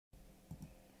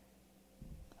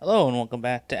Hello and welcome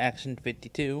back to Action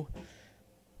 52.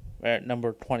 We're at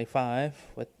number 25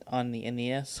 on the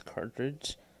NES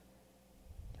cartridge.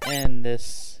 And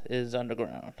this is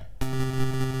Underground.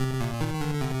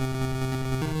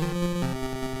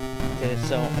 Okay,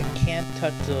 so I can't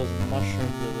touch those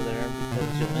mushrooms over there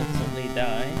because you'll instantly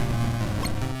die.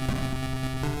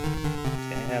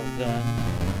 Okay, I have a gun.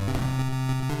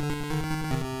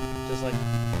 Just like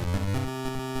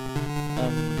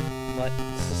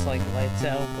it's just like lights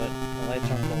out, but the lights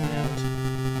aren't going out.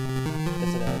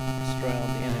 Guess I gotta destroy all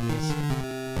the enemies.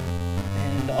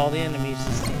 And all the enemies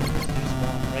just seem to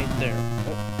spawn right there.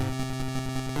 Oh.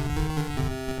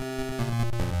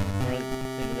 Where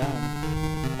they go down.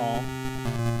 Oh.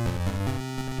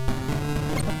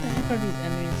 What the heck are these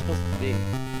enemies supposed to be?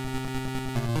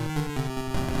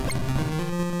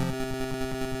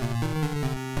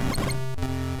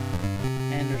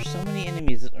 And there's so many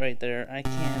enemies right there, I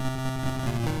can't.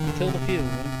 I killed a few of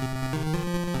them.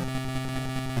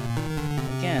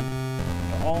 Again,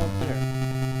 they're all up there.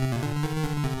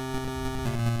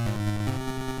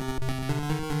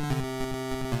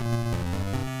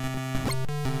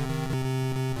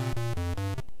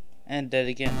 And dead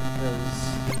again because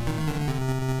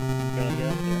I'm gonna get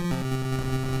up there.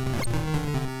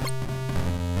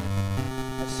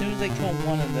 As soon as I kill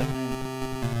one of them,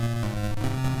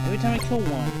 every time I kill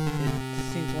one, it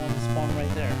just seems to want to spawn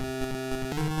right there.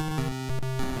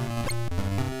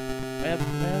 Right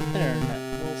up there in that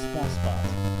little small spot.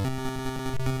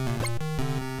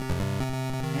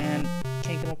 And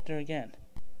can't get up there again.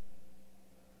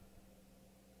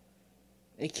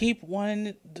 They keep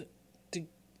wanting to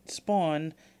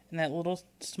spawn in that little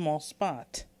small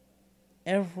spot.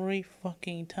 Every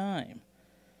fucking time.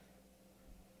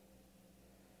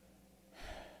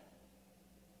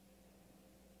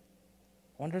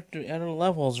 Wonder if the other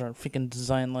levels are freaking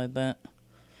designed like that.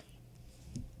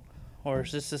 Or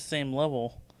is this the same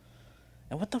level?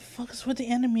 And what the fuck is with the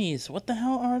enemies? What the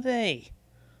hell are they?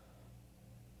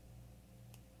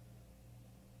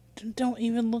 They don't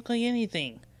even look like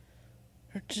anything.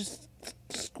 They're just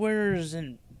squares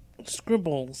and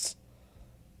scribbles.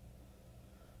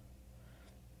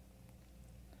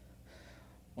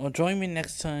 Well, join me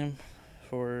next time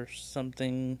for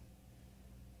something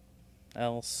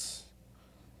else.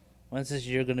 When's this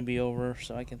year gonna be over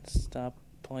so I can stop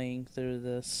playing through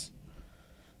this?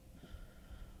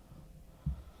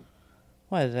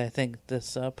 Why did I think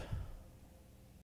this up?